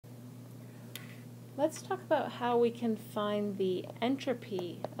Let's talk about how we can find the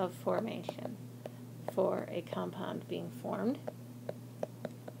entropy of formation for a compound being formed.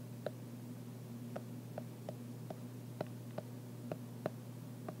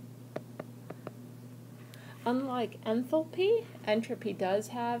 Unlike enthalpy, entropy does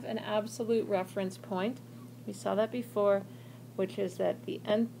have an absolute reference point. We saw that before, which is that the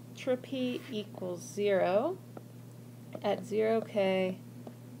entropy equals 0 at 0K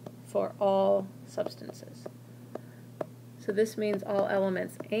for all substances. So this means all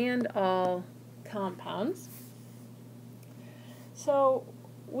elements and all compounds. So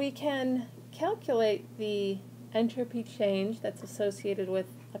we can calculate the entropy change that's associated with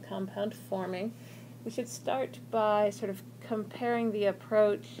a compound forming. We should start by sort of comparing the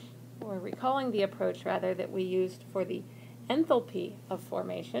approach, or recalling the approach rather, that we used for the enthalpy of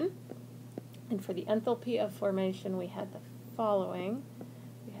formation. And for the enthalpy of formation we had the following.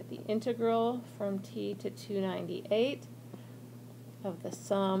 We had the integral from T to 298 of the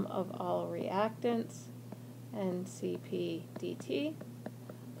sum of all reactants and Cp dt,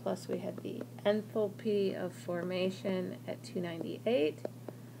 plus we had the enthalpy of formation at 298,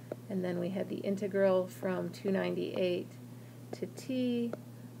 and then we had the integral from 298 to T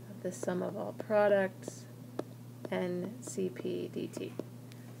of the sum of all products and Cp dt.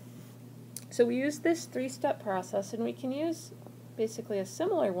 So we use this three-step process, and we can use basically a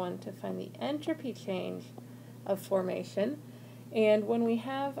similar one to find the entropy change of formation. And when we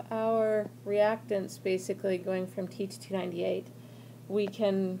have our reactants basically going from T to 298, we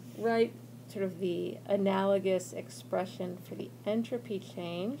can write sort of the analogous expression for the entropy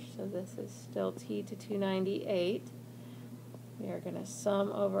change. So this is still T to 298. We are going to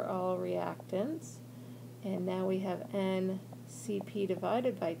sum over all reactants. And now we have NCP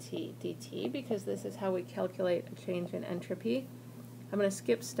divided by T dt, because this is how we calculate a change in entropy. I'm going to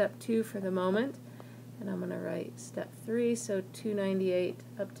skip step 2 for the moment, and I'm going to write step 3, so 298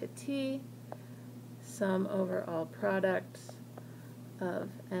 up to T, sum over all products of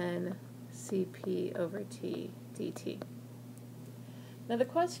NCP over T dt. Now the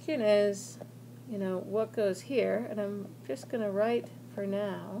question is, what goes here? And I'm just going to write for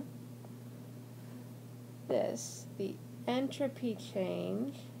now this, the entropy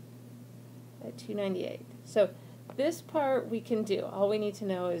change at 298. So this part we can do. All we need to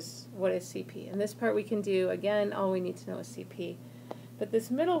know is what is Cp. And this part we can do, again, all we need to know is Cp. But this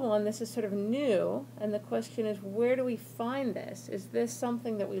middle one, this is sort of new, and the question is, where do we find this? Is this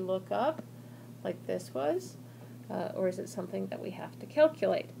something that we look up, like this was, or is it something that we have to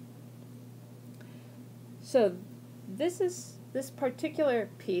calculate? So this particular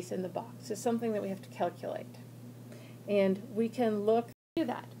piece in the box is something that we have to calculate. And we can look to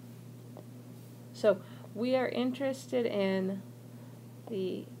that. So we are interested in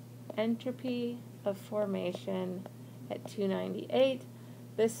the entropy of formation at 298.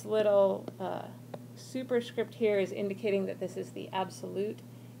 This little superscript here is indicating that this is the absolute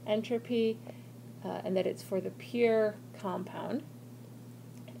entropy and that it's for the pure compound.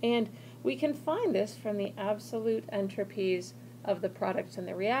 And we can find this from the absolute entropies of the products and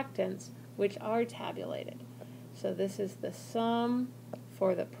the reactants, which are tabulated. So this is the sum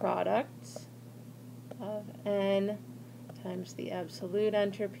for the products of N times the absolute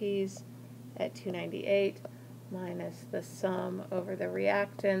entropies at 298 minus the sum over the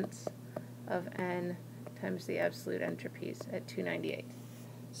reactants of N times the absolute entropies at 298.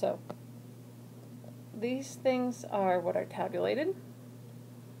 So these things are what are tabulated,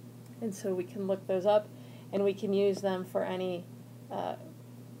 and so we can look those up, and we can use them for any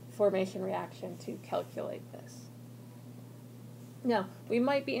formation reaction to calculate this. Now, we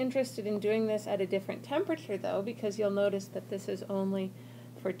might be interested in doing this at a different temperature, though, because you'll notice that this is only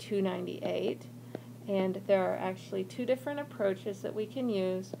for 298, and there are actually two different approaches that we can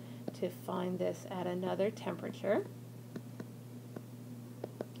use to find this at another temperature.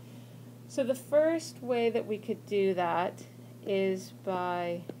 So the first way that we could do that is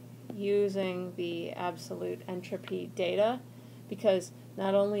by using the absolute entropy data, because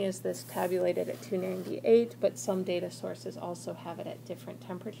not only is this tabulated at 298, but some data sources also have it at different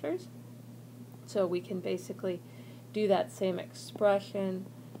temperatures. So we can basically do that same expression.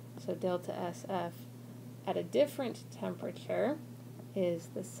 So delta SF at a different temperature is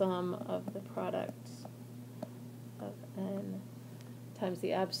the sum of the products of N times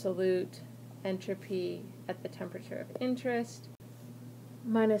the absolute entropy at the temperature of interest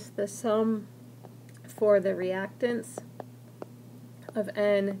minus the sum for the reactants of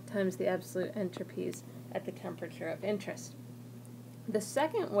N times the absolute entropies at the temperature of interest. The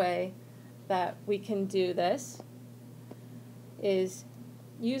second way that we can do this is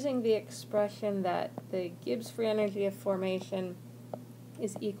using the expression that the Gibbs free energy of formation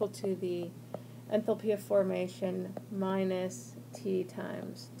is equal to the enthalpy of formation minus T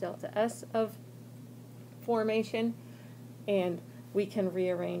times delta S of formation, and we can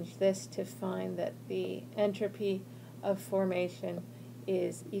rearrange this to find that the entropy of formation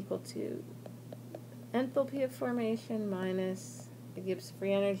is equal to enthalpy of formation minus the Gibbs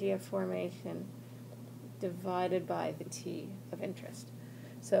free energy of formation divided by the T of interest.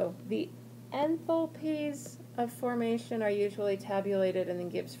 So the enthalpies of formation are usually tabulated, and the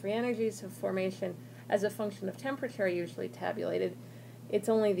Gibbs free energies of formation as a function of temperature are usually tabulated. It's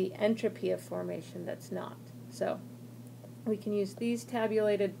only the entropy of formation that's not. So we can use these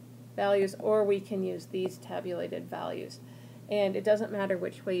tabulated values, or we can use these tabulated values. And it doesn't matter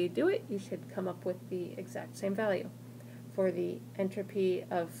which way you do it, you should come up with the exact same value for the entropy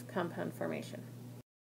of compound formation.